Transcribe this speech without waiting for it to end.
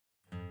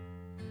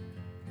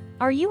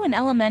Are you an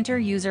Elementor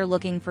user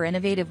looking for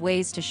innovative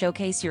ways to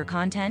showcase your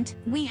content?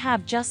 We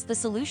have just the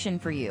solution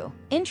for you.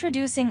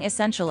 Introducing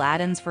Essential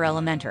Addons for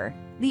Elementor,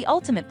 the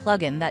ultimate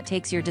plugin that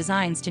takes your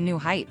designs to new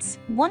heights.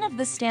 One of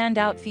the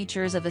standout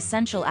features of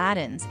Essential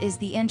Addons is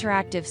the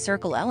interactive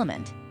circle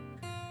element.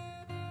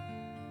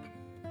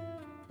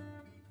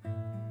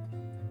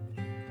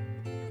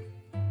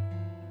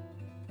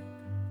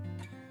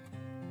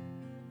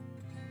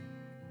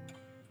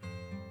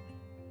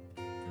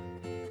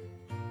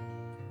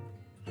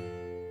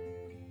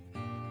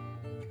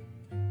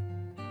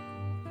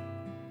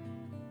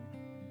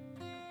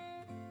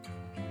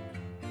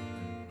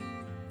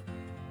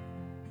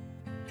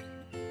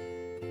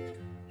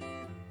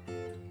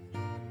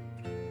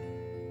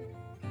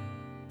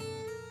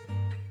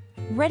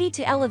 Ready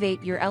to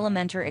elevate your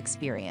Elementor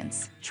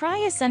experience? Try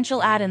Essential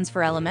Addons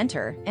for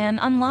Elementor and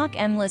unlock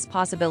endless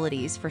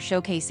possibilities for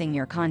showcasing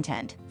your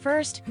content.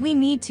 First, we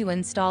need to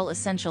install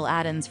Essential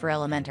Addons for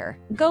Elementor.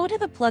 Go to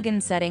the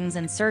plugin settings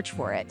and search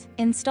for it.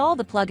 Install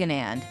the plugin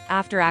and,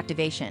 after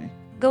activation,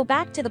 go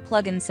back to the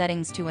plugin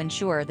settings to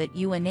ensure that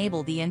you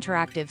enable the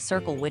interactive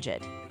circle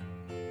widget.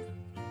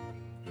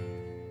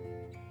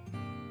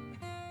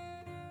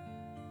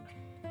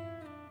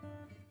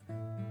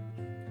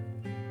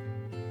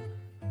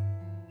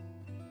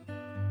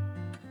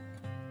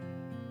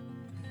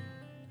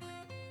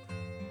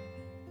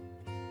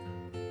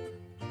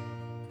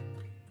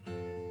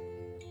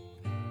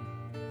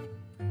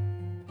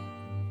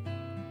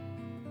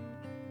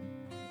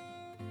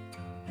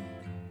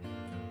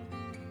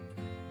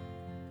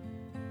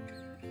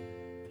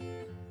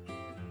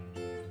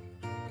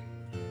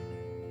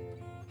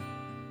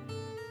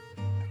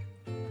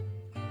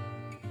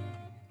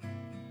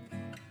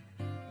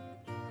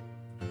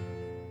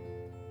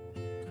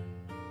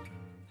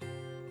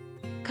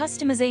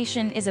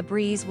 Customization is a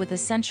breeze with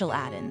Essential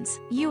Addons.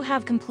 You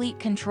have complete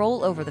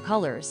control over the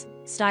colors,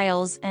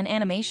 styles, and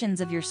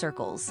animations of your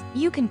circles.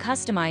 You can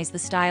customize the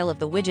style of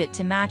the widget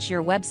to match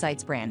your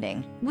website's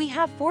branding. We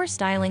have 4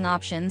 styling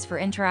options for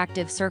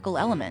interactive circle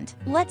element.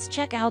 Let's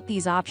check out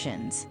these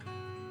options.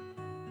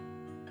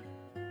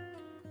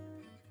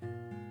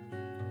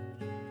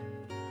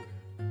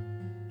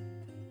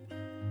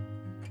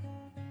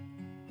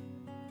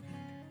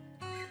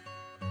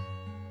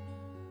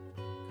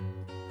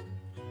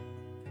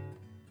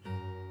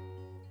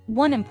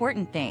 One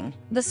important thing,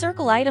 the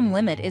circle item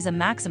limit is a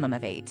maximum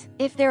of 8.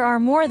 If there are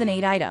more than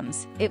 8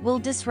 items, it will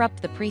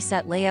disrupt the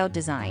preset layout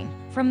design.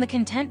 From the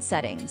content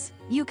settings,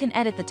 you can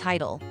edit the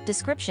title,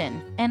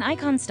 description, and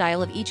icon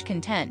style of each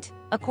content,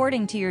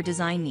 according to your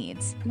design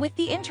needs. With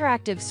the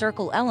interactive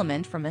circle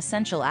element from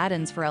Essential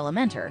Addons for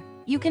Elementor,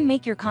 you can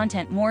make your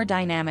content more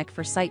dynamic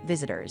for site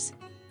visitors.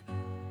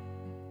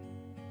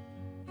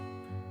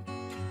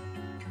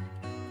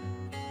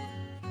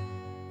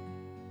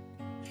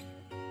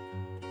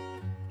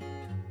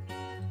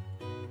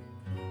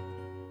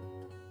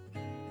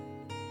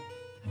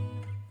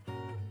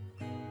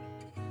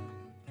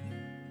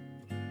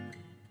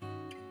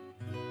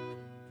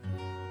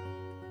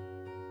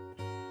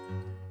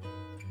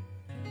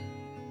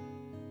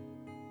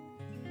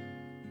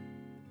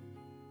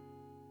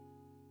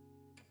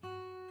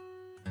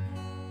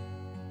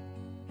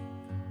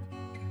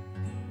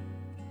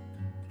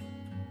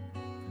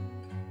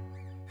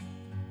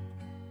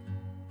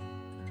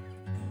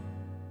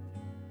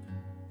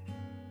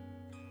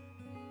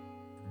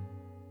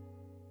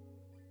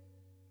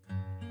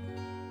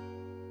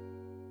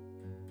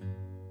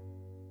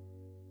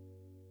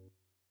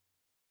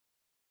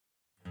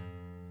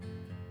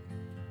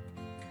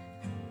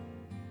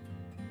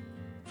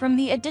 From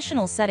the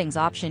additional settings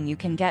option, you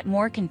can get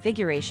more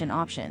configuration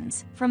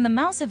options. From the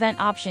mouse event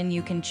option,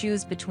 you can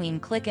choose between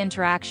click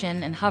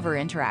interaction and hover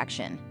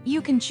interaction.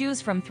 You can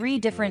choose from 3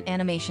 different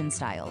animation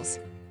styles.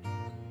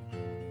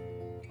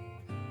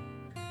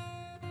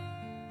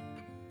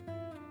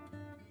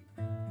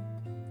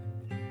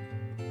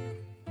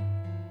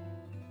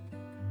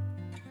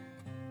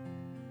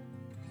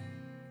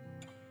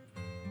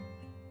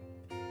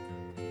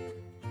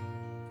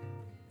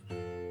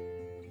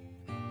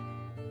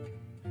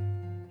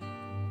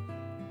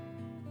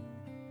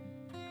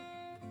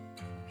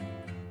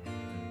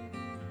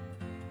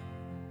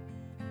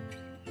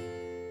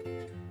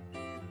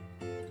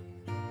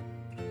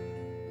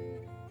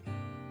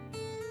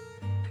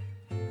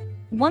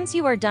 Once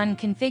you are done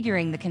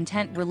configuring the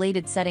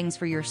content-related settings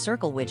for your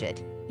circle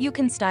widget, you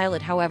can style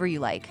it however you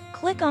like.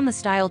 Click on the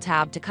Style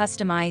tab to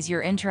customize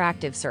your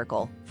interactive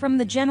circle. From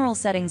the general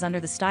settings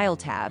under the Style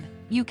tab,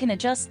 you can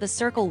adjust the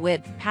circle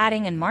width,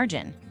 padding, and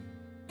margin.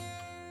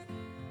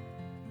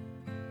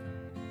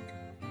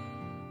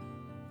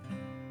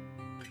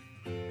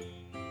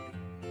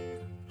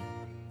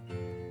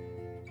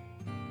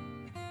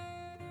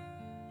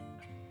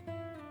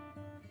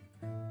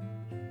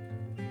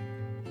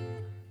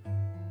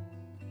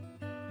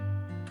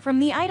 From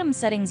the item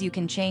settings, you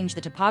can change the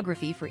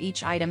topography for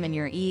each item in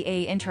your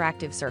EA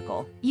interactive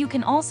circle. You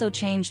can also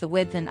change the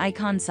width and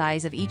icon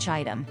size of each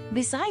item.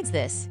 Besides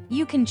this,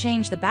 you can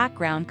change the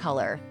background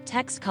color,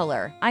 text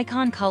color,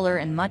 icon color,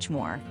 and much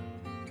more.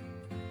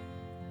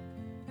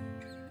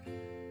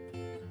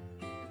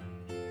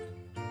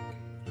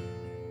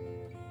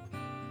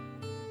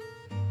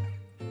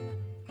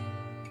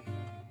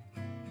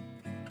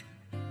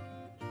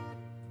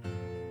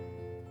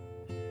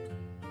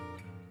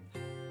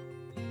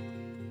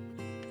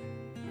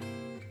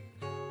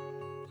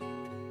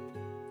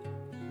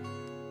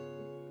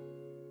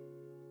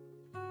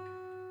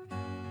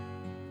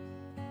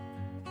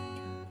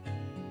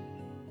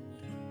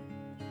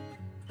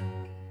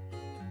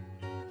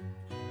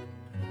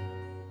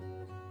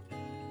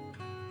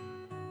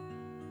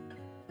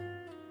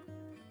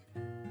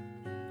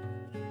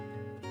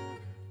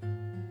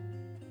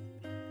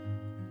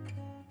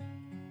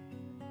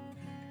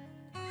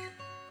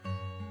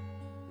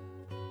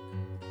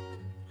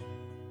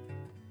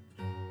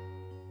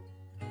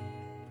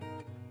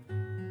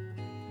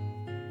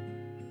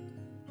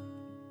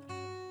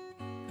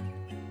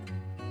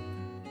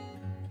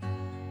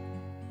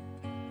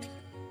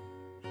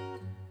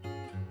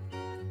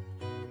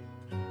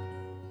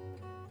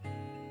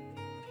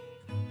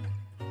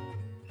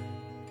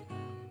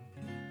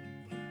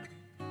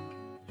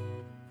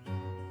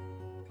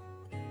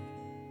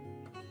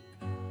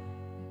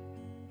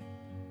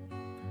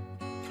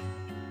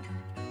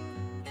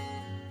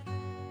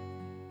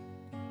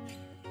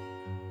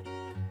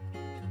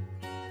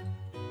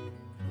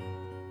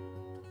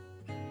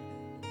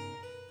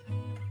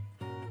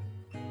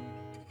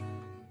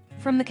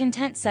 From the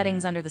Content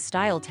settings under the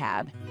Style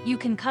tab, you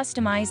can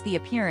customize the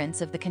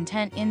appearance of the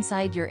content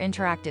inside your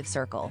interactive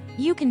circle.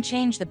 You can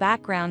change the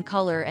background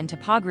color and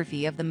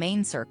topography of the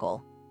main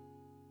circle.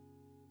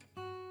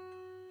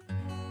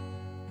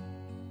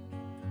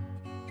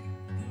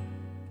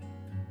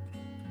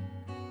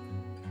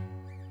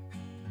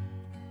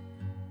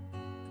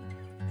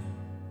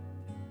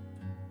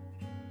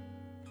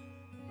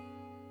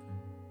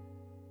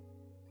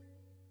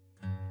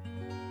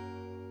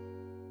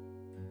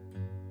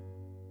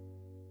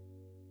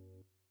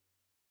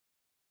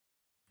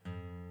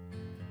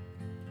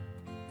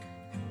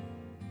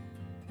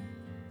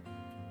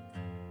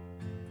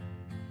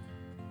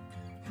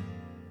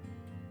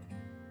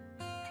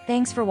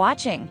 Thanks for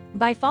watching.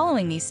 By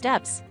following these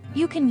steps,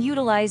 you can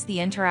utilize the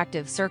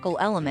interactive circle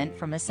element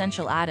from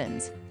Essential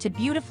Addons to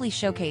beautifully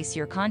showcase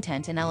your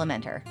content in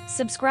Elementor.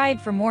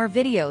 Subscribe for more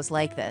videos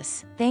like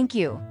this. Thank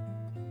you.